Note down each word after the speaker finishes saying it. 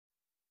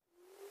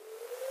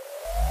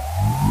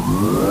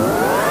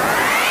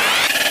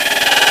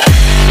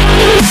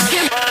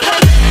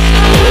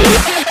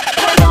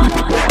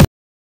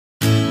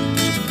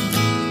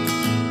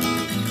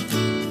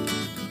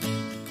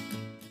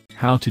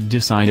How to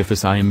decide if a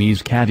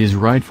Siamese cat is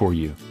right for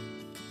you.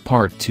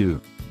 Part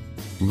 2.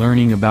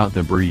 Learning about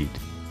the breed.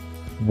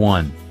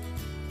 1.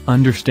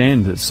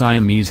 Understand that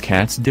Siamese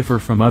cats differ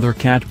from other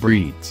cat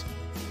breeds.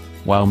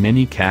 While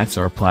many cats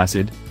are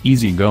placid,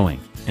 easygoing,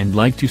 and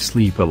like to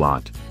sleep a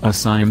lot, a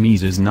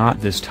Siamese is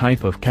not this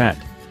type of cat.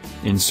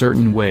 In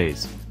certain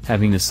ways,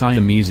 having a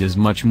Siamese is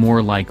much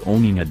more like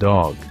owning a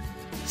dog.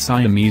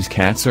 Siamese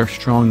cats are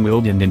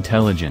strong-willed and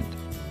intelligent.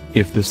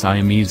 If the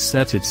Siamese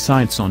sets its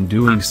sights on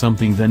doing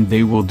something, then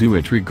they will do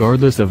it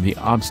regardless of the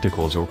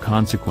obstacles or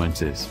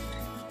consequences.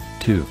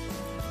 2.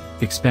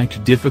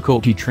 Expect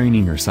difficulty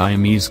training your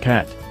Siamese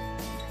cat.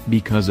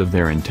 Because of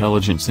their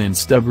intelligence and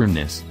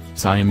stubbornness,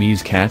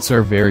 Siamese cats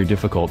are very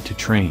difficult to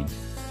train.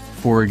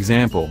 For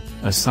example,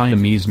 a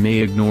Siamese may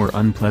ignore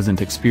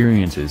unpleasant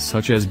experiences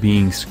such as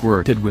being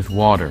squirted with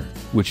water,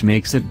 which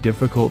makes it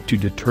difficult to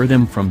deter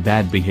them from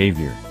bad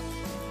behavior.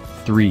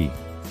 3.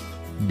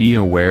 Be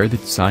aware that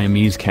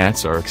Siamese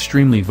cats are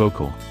extremely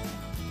vocal.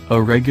 A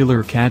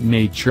regular cat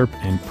may chirp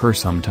and purr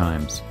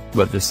sometimes,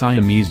 but the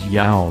Siamese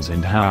yowls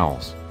and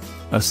howls.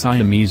 A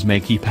Siamese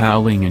may keep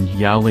howling and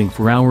yowling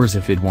for hours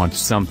if it wants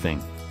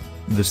something.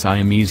 The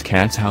Siamese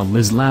cat's howl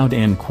is loud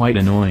and quite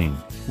annoying,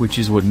 which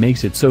is what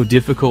makes it so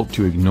difficult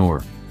to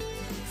ignore.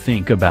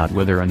 Think about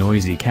whether a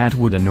noisy cat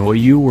would annoy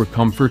you or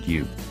comfort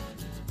you.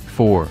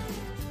 4.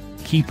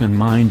 Keep in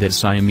mind that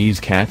Siamese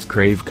cats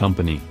crave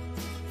company.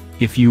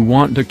 If you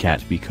want a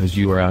cat because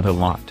you are out a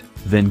lot,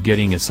 then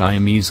getting a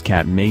Siamese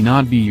cat may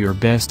not be your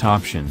best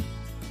option.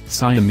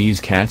 Siamese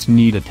cats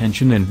need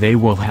attention and they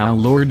will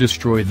howl or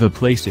destroy the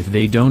place if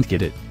they don't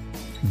get it.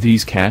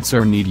 These cats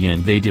are needy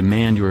and they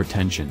demand your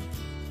attention.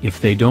 If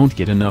they don't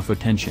get enough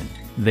attention,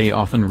 they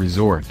often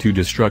resort to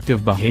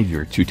destructive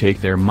behavior to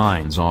take their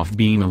minds off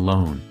being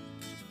alone.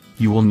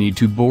 You will need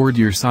to board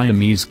your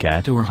Siamese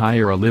cat or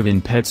hire a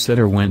live-in pet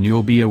sitter when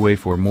you'll be away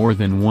for more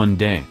than one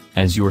day,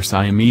 as your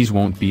Siamese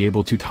won't be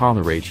able to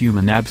tolerate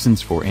human absence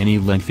for any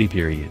lengthy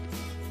period.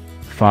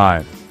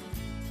 5.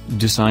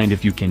 Decide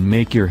if you can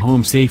make your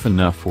home safe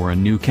enough for a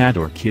new cat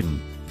or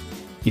kitten.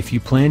 If you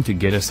plan to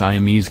get a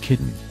Siamese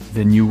kitten,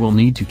 then you will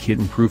need to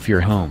kitten-proof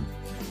your home.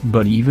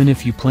 But even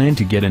if you plan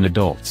to get an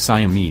adult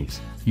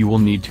Siamese, you will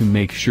need to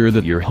make sure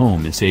that your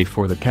home is safe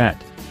for the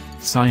cat.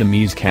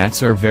 Siamese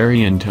cats are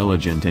very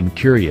intelligent and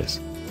curious.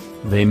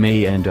 They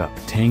may end up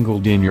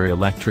tangled in your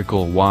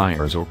electrical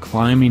wires or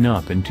climbing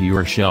up into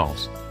your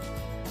shelves.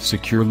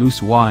 Secure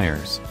loose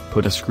wires,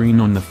 put a screen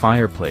on the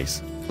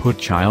fireplace, put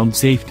child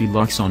safety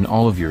locks on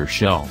all of your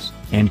shelves,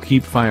 and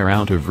keep fire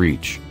out of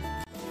reach.